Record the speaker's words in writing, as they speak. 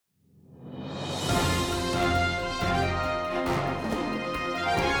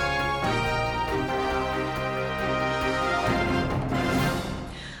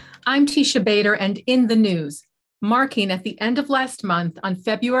I'm Tisha Bader, and in the news, marking at the end of last month on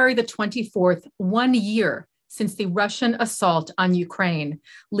February the 24th, 1 year since the Russian assault on Ukraine,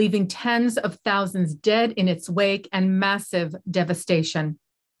 leaving tens of thousands dead in its wake and massive devastation.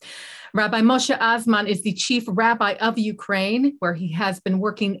 Rabbi Moshe Azman is the chief rabbi of Ukraine, where he has been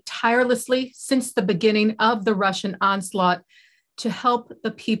working tirelessly since the beginning of the Russian onslaught to help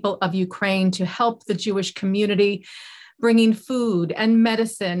the people of Ukraine, to help the Jewish community, bringing food and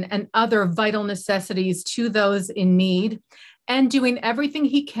medicine and other vital necessities to those in need, and doing everything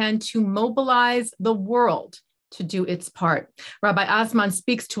he can to mobilize the world to do its part. Rabbi Azman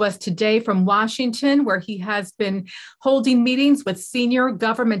speaks to us today from Washington, where he has been holding meetings with senior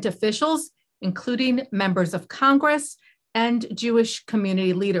government officials, including members of Congress and Jewish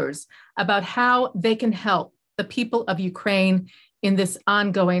community leaders, about how they can help the people of Ukraine in this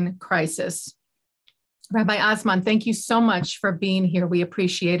ongoing crisis. Rabbi Azman, thank you so much for being here. We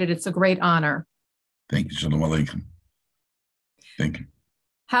appreciate it. It's a great honor. Thank you. Shalom Aleichem. Thank you.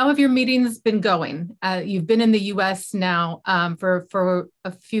 How have your meetings been going? You've been in the U.S. now for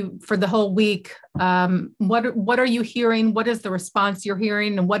the whole week. What are you hearing? What is the response you're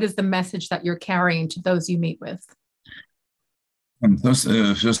hearing, and what is the message that you're carrying to those you meet with?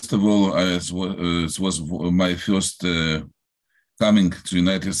 First of all, it was my first coming to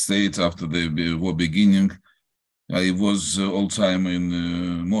United States after the war beginning. I was all time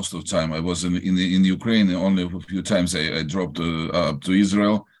most of the time I was in Ukraine. Only a few times I dropped up to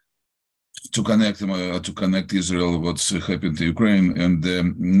Israel to connect Israel what's happened to Ukraine, and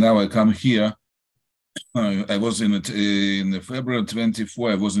now I come here. I was in February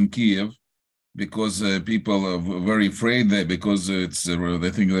 24. I was in Kiev because people are very afraid there because they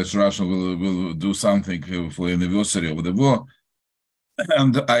think that Russia will do something for anniversary of the war,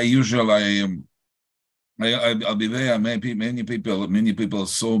 and I'll be there. Many people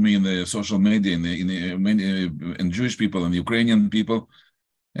saw me in the social media, in Jewish people and Ukrainian people,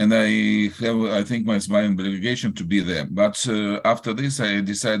 and I think my obligation to be there. But after this, I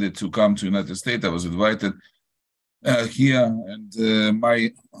decided to come to United States. I was invited here, and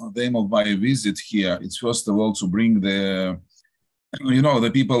the aim of my visit here is first of all to bring the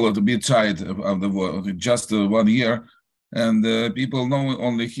people to be tired of the war. Just 1 year. And people know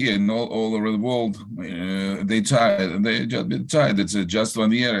only here and all over the world, they tired. They just been tired. It's just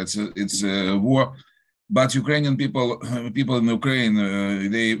 1 year. It's a war, but Ukrainian people in Ukraine,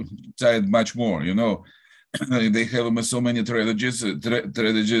 they tired much more. They have so many tragedies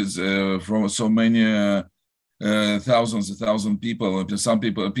from so many thousand people. Some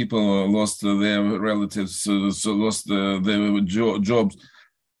people lost their relatives, so lost their jobs.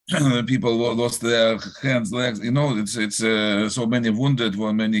 People lost their hands, legs. It's so many wounded,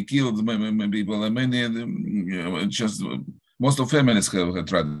 many killed, many people, and many just most of families have a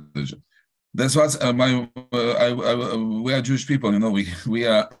tragedy. That's what we are Jewish people. We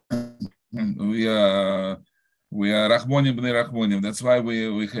are Rachmonim b'nei Rachmonim. That's why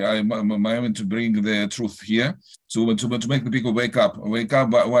I'm aiming to bring the truth here, to make the people wake up.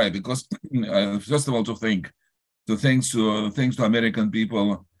 Why? Because first of all, thanks to American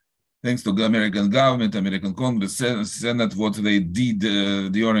people. Thanks to the American government, American Congress, Senate, what they did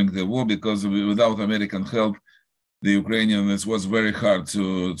during the war, because without American help, the Ukrainians was very hard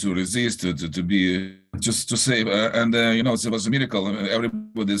to resist, to be just to save. It was a miracle.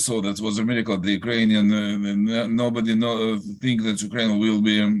 Everybody saw that was a miracle. The Ukrainian, nobody think that Ukraine will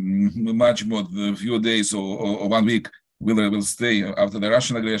be much more, a few days or 1 week will stay after the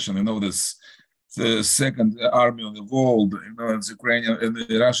Russian aggression. This. The second army of the world, it's Ukrainian and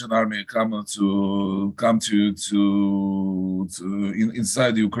the Russian army come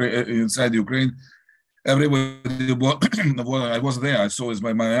inside Ukraine. Everybody, I was there. I saw with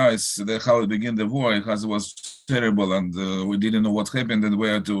my eyes how it began the war. It was terrible, and we didn't know what happened and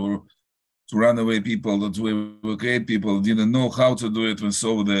where to run away people, to evacuate people. Didn't know how to do it. We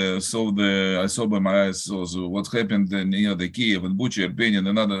I saw by my eyes also what happened near the Kiev and Bucha, Irpin, and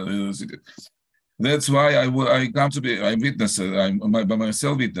another cities. That's why I come to be. I'm witness. I'm by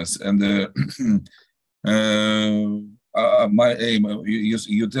myself witness, and my aim.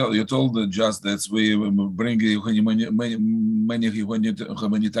 You told just that we bring many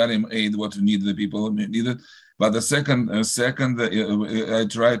humanitarian aid what need the people needed. But the second, I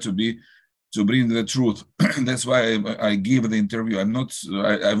try to bring the truth. That's why I give the interview. I'm not.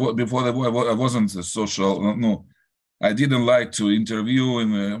 Before the war, I wasn't a social. No. I didn't like to interview,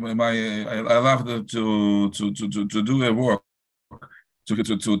 and I loved to do a work,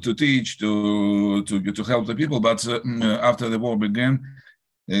 to teach, to help the people. But after the war began,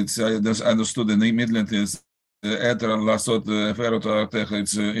 I understood immediately it's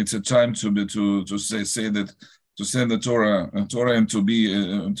a time to say that, to send the Torah and to be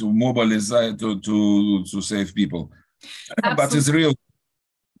to mobilize to save people. But it's real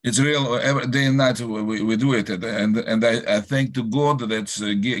every day and night we do it, and I thank to God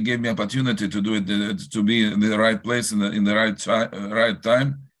that gave me opportunity to do it, to be in the right place in the right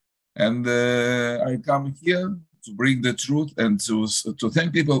time, and I come here to bring the truth and to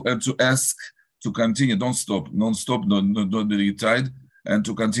thank people and to ask to continue, don't stop, don't be tired, and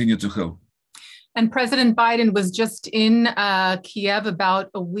to continue to help. And President Biden was just in Kiev about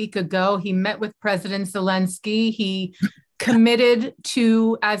a week ago. He met with President Zelensky. He committed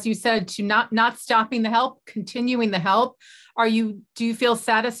to, as you said, to not stopping the help, continuing the help. Do you feel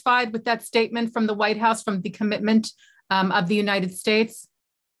satisfied with that statement from the White House, from the commitment of the United States?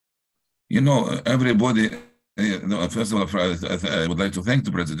 You know, everybody. First of all, I would like to thank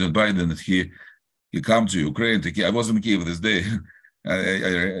the President Biden that he come to Ukraine. I was in Kiev this day.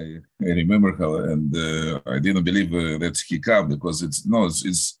 I remember how, and I didn't believe that he come, because it's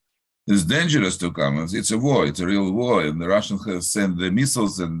dangerous to come. It's a war. It's a real war, and the Russians have sent the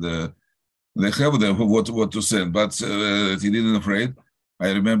missiles, and they have what to send. But he didn't afraid.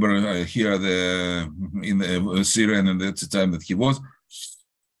 I remember here in Syria, and that's the time that he was.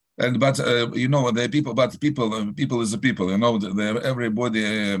 But you know, the people. But people is the people. You know,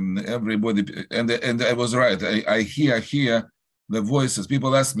 everybody, and I was right. I hear the voices.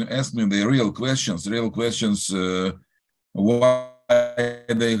 People ask me the real questions. Why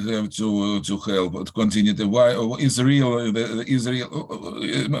they have to help, to continue. Why Israel?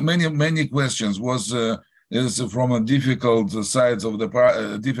 Many questions is from a difficult sides of the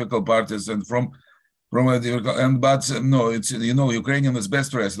difficult parties, and but no, it's, you know, Ukrainian is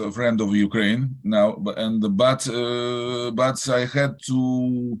best friend of Ukraine now, but I had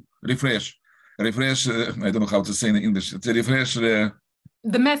to refresh. I don't know how to say in English. To refresh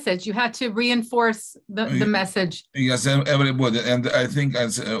the message. You had to reinforce the message. Yes, everybody, and I think I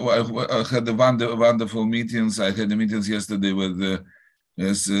had the wonderful meetings. I had the meetings yesterday with the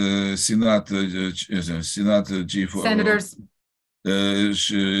Senate chief, senators.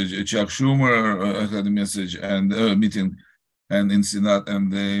 Chuck Schumer. I had a message and meeting, and in Senate,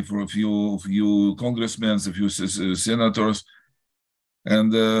 and for a few congressmen, a few senators,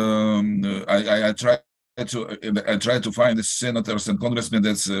 and I tried to find the senators and congressmen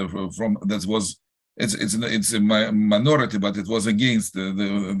it's a minority, but it was against to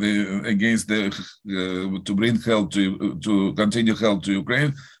bring help to continue help to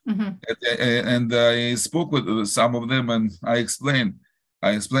Ukraine. Mm-hmm. And I spoke with some of them, and I explained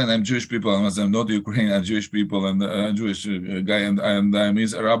I'm Jewish people, and I'm not Ukrainian. I'm Jewish people, and I'm Jewish guy, and I'm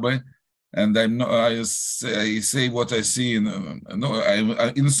his rabbi. And I'm not, I say what I see I'm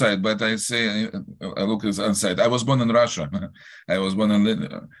inside, but I say I look inside. I was born in Russia. I was born in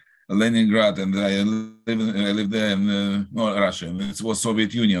Leningrad, and I lived there in Russia. And it was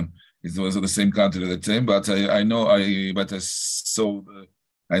Soviet Union. It was the same country at the time. But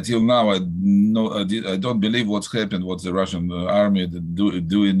until now I don't believe what's happened, what the Russian army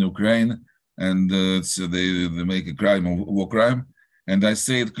do in Ukraine, and they make a war crime. And I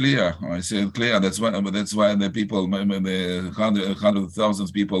say it clear. That's why the people, the hundreds of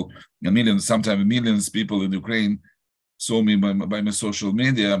thousands people, millions, sometimes millions of people in Ukraine saw me by my social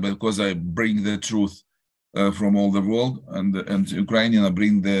media, because I bring the truth from all the world, and Ukrainian I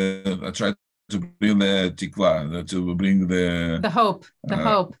try to bring the tikva, to bring the hope, yes.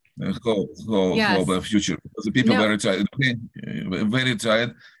 Hope, the future. Because the people very tired, very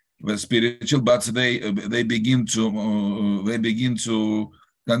tired. Spiritual, but they begin to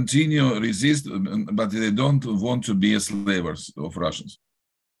continue resist, but they don't want to be slavers of Russians.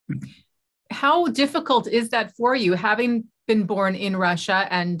 How difficult is that for you, having been born in Russia,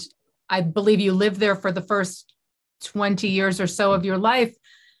 and I believe you lived there for the first 20 years or so of your life?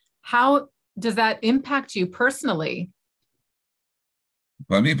 How does that impact you personally?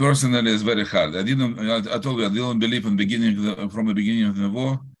 For me personally, it's very hard. I told you I didn't believe from the beginning of the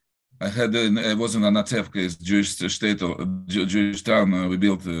war. I was in Anatevka, it's Jewish state, Jewish town we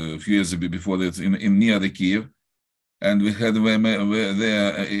built a few years before that in near the Kiev, and we had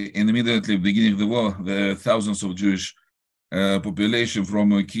there immediately beginning of the war, there thousands of Jewish population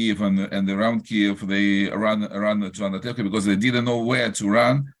from Kiev and around Kiev. They ran to Anatevka because they didn't know where to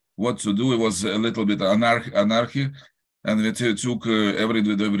run, what to do. It was a little bit anarchy, and we took every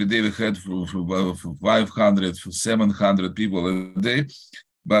day we had 500, 700 people a day.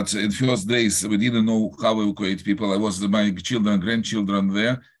 But in first days, we didn't know how to evacuate people. I was my children, grandchildren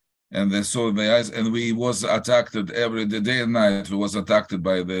there. and they saw the eyes, and we was attacked every day and night. We was attacked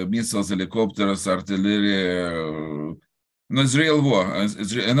by the missiles, helicopters, artillery. It's real war.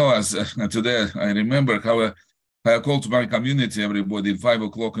 Today I remember how I called my community, everybody, at 5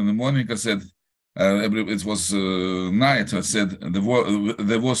 o'clock in the morning. I said, it was night. I said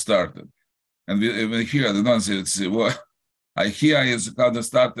the war started, and we hear the nonsense. I hear is how they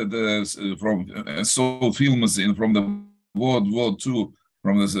started from saw films from the World War II,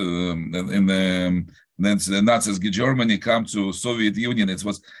 from the the Nazis. Germany come to Soviet Union. It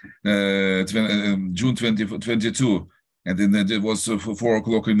was June 2022. And then it was 4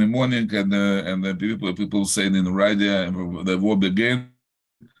 o'clock in the morning, and the people saying in the radio, the war began.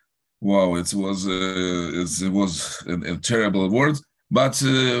 Wow, it was a terrible word, but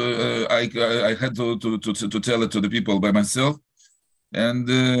I had to tell it to the people by myself, and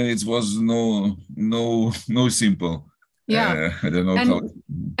it was no simple. Yeah, I don't know how.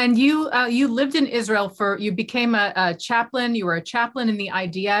 And you lived in Israel you became a chaplain. You were a chaplain in the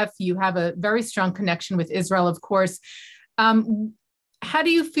IDF. You have a very strong connection with Israel, of course. How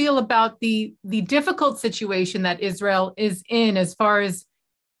do you feel about the difficult situation that Israel is in as far as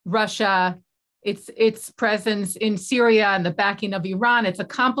Russia, its presence in Syria and the backing of Iran? It's a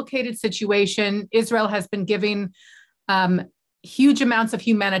complicated situation. Israel has been giving huge amounts of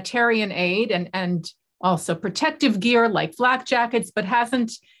humanitarian aid and also protective gear like flak jackets, but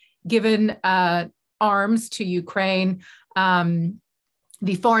hasn't given arms to Ukraine.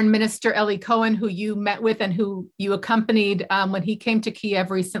 The foreign minister, Eli Cohen, who you met with and who you accompanied when he came to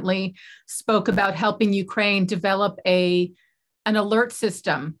Kiev recently, spoke about helping Ukraine develop an alert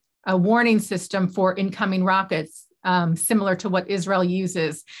system, a warning system for incoming rockets, similar to what Israel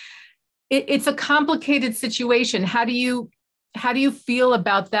uses. It's a complicated situation. How do you feel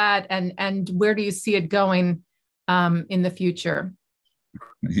about that, and where do you see it going in the future?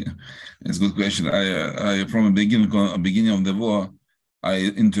 Yeah, it's a good question. I from the beginning of the war, I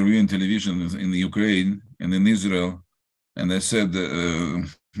interviewed in television in the Ukraine and in Israel, and I said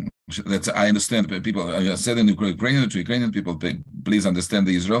that I understand people. I said in Ukrainian people, please understand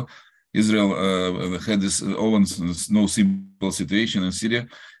Israel. Israel had this own no simple situation in Syria,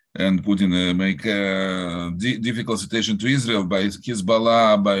 and Putin make a difficult situation to Israel by Hezbollah,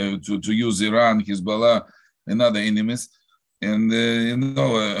 to use Iran, Hezbollah, and other enemies. And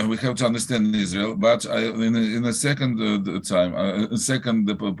we have to understand Israel. But in the second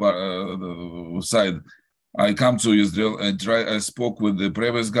side, I come to Israel. I spoke with the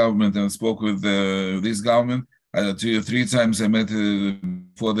previous government and spoke with this government. 3 times I met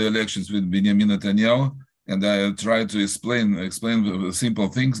for the elections with Benjamin Netanyahu, and I tried to explain simple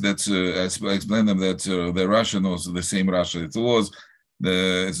things. That I explained them that the Russia was the same Russia it was.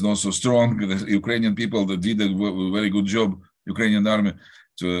 It's not so strong. The Ukrainian people that did a very good job. Ukrainian army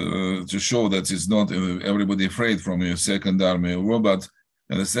to show that it's not everybody afraid from a second army war. But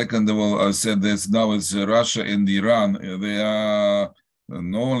the second of all, I said this now it's Russia and Iran. They are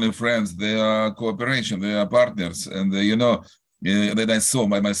not only friends, they are cooperation, they are partners. And that I saw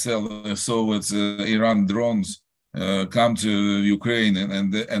by myself, I saw it's Iran drones come to Ukraine,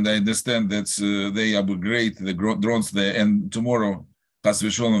 and I understand that they upgrade the drones there, and tomorrow,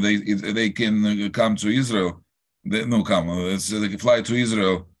 they can come to Israel. They can fly to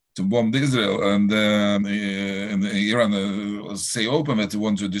Israel to bomb Israel, and Iran say open that they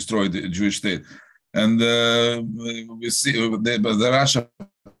want to destroy the Jewish state, and we see the Russia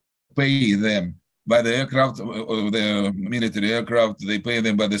pay them by the aircraft, the military aircraft. They pay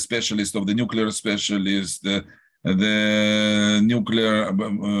them by the specialist of the nuclear specialist, the nuclear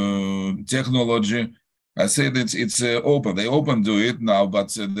technology. I said it's open. They open to it now, but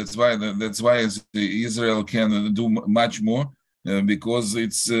that's why Israel can do much more because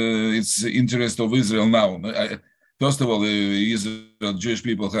it's interest of Israel now. First of all, Israel Jewish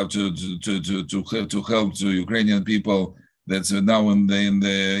people have to help to Ukrainian people. That's now and then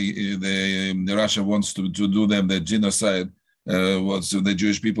the Russia wants to do them the genocide. What the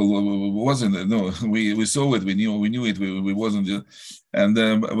Jewish people wasn't. No, we saw it. We knew it. We wasn't. And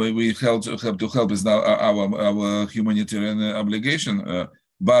we have to help is now our humanitarian obligation.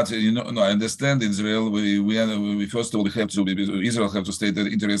 But I understand Israel. We first of all Israel have to state the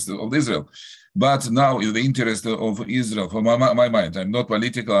interest of Israel. But now the interest of Israel, for my mind, I'm not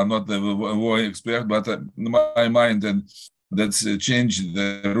political. I'm not a war expert, but my mind, and that's changed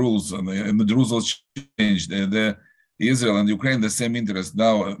the rules, and the rules will change. The Israel and Ukraine, the same interest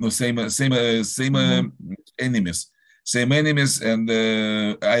now, same enemies, and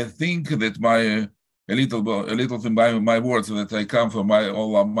I think that a little thing by my words that I come from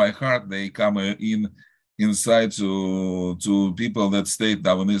my heart, they come in inside to people that stayed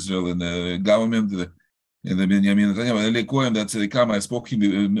now in Israel in the government, in the Benjamin Netanyahu. Eli Cohen, that he came, I spoke to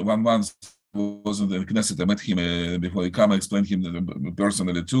him 1 month, was in the Knesset. I met him before he came. I explained him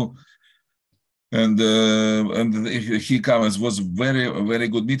personally too. And he comes. Was very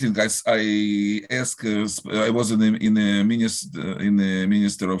good meeting. I asked. I was in the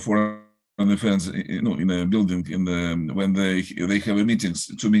Minister of Foreign Affairs, in a building when they have a meetings.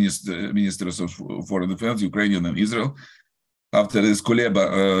 Two ministers of Foreign Affairs, Ukrainian and Israel. After this, Kuleba,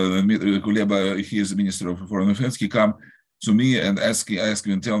 he is the Minister of Foreign Affairs. He come to me and ask me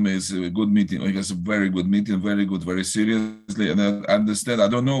and tell me it's a good meeting. It was a very good meeting, very good, very seriously. And I understand. I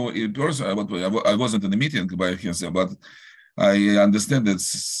don't know in person. I wasn't in the meeting by himself, but I understand that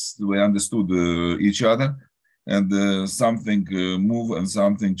we understood each other, and something moved and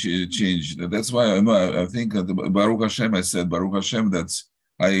something changed. That's why I think Baruch Hashem. I said Baruch Hashem that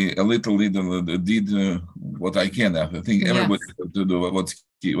I a little did what I can. I think everybody has to do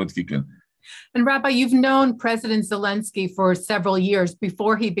what he can. And Rabbi, you've known President Zelensky for several years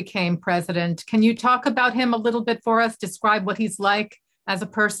before he became president. Can you talk about him a little bit for us? Describe what he's like as a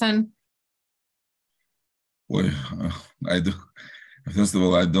person? Well, I do. First of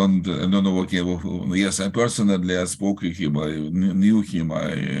all, I don't know what he. Yes, I personally spoke with him. I knew him.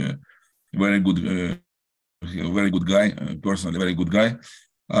 Very good guy. Personally, very good guy.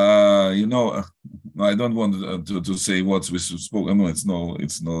 I don't want to say what we spoke. No, it's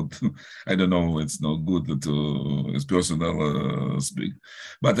not. I don't know. It's not good to his personal speak.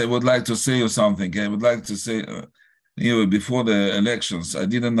 But I would like to say something. I would like to say, before the elections, I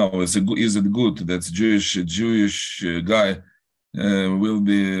didn't know. Is it good that Jewish guy will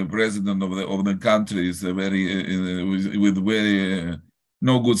be president of the country? Is a with very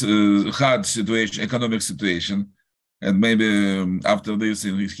no good hard situation, economic situation. And maybe after this,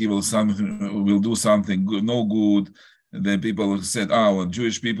 he will do something good, no good. Then people said, "Oh,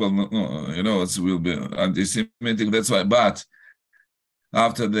 Jewish people, no, it will be anti-Semitic." That's why. But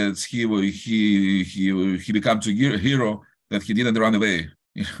after that, he became a hero that he didn't run away.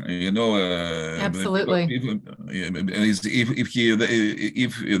 Absolutely.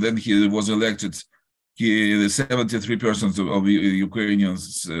 If then he was elected, 73% of Ukrainians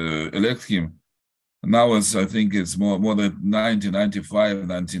elect him. Now I think it's more than 90, 95,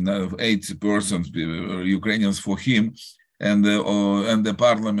 98% Ukrainians for him, and the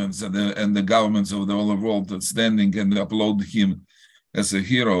parliaments and the governments of the whole world standing and applaud him as a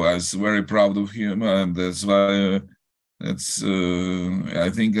hero. I was very proud of him, and that's why I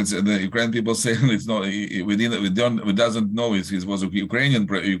think it's the Ukrainian people say it's not. We doesn't know it was a Ukrainian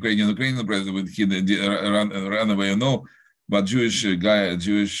president. He ran away, no, but Jewish guy,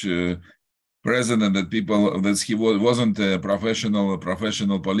 Jewish. President that he wasn't a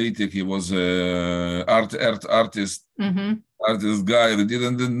professional politic. He was a artist guy that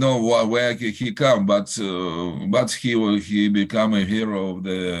didn't know where he come, but he became a hero of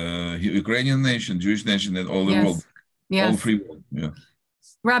the Ukrainian nation, Jewish nation, and all the world, all free world. Yeah.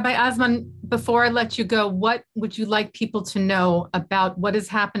 Rabbi Osman, before I let you go, what would you like people to know about what is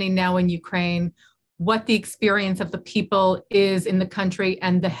happening now in Ukraine? What the experience of the people is in the country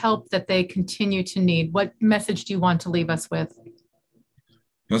and the help that they continue to need. What message do you want to leave us with?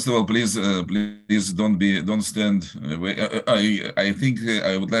 First of all, please don't stand away. I think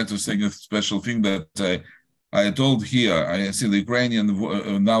I would like to say a special thing that I told here. I see the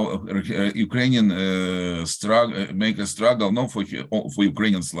Ukrainian struggle, make a struggle not for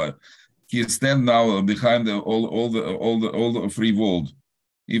Ukrainians' life. He stand now behind all the free world.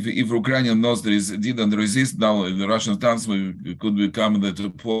 If Ukrainian knows didn't resist, now the Russian tanks could become to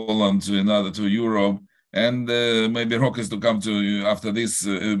Poland, to Europe, and maybe rockets to come to after this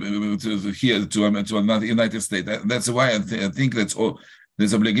to another United States. That's why I think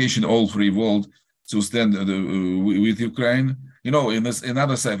there's obligation all free world to stand with Ukraine. In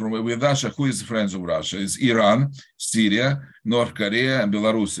another side with Russia, who is friends of Russia? It's Iran, Syria, North Korea, and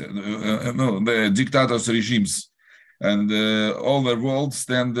Belarus. The dictators regimes. And all the world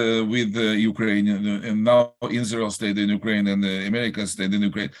stand with Ukraine, and now Israel stayed in Ukraine, and America stayed in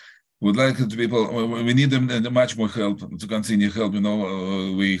Ukraine. Would like to people. We need them much more help to continue help. We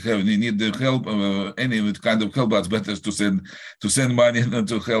need the help, any kind of help. But better to send money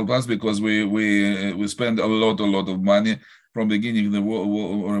to help us, because we spend a lot of money from beginning of the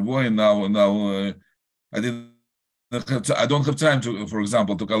war. And now I don't have time to, for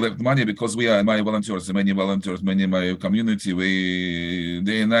example, to collect money, because we are many volunteers, many my community. We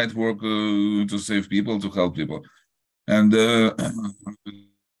day and night work to save people, to help people, and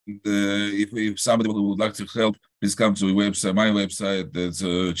If somebody would like to help, please come to my website. That's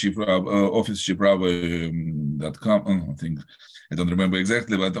officechiefrabbi.com. I think I don't remember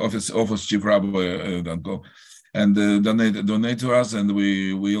exactly, but officechiefrabbi.com, and donate to us, and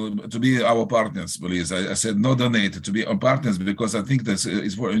we will to be our partners. Please, I said no donate, to be our partners, because I think this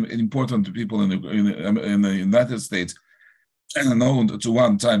is important to people in the United States. No, to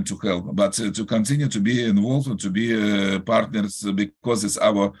one time to help, but to continue to be involved and to be partners, because it's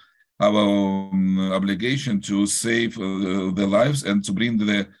our obligation to save the lives and to bring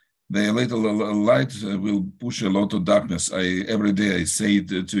the little light will push a lot of darkness. Every day I say it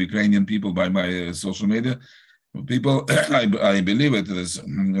to Ukrainian people by my social media. People, I believe it is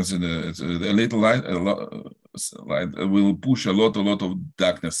it's a little light, light will push a lot of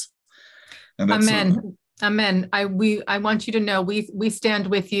darkness. And that's, Amen. Amen. I want you to know we stand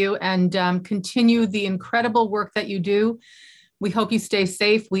with you, and continue the incredible work that you do. We hope you stay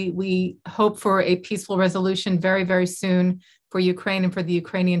safe. We hope for a peaceful resolution very, very soon for Ukraine and for the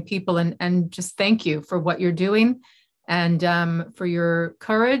Ukrainian people. And just thank you for what you're doing, and for your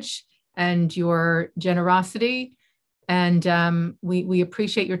courage and your generosity. And we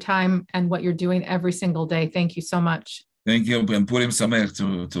appreciate your time and what you're doing every single day. Thank you so much. Thank you, and Purim Sameach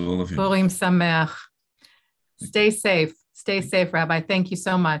to all of you. Purim Sameach. Stay safe. Stay safe, Rabbi. Thank you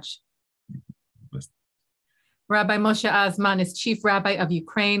so much. Rabbi Moshe Azman is Chief Rabbi of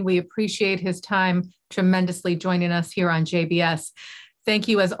Ukraine. We appreciate his time tremendously joining us here on JBS. Thank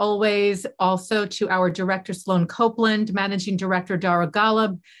you, as always, also to our Director Sloan Copeland, Managing Director Dara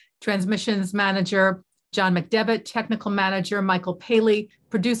Golub, Transmissions Manager John McDevitt, Technical Manager Michael Paley,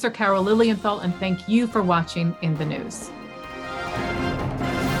 Producer Carol Lilienthal, and thank you for watching In the News.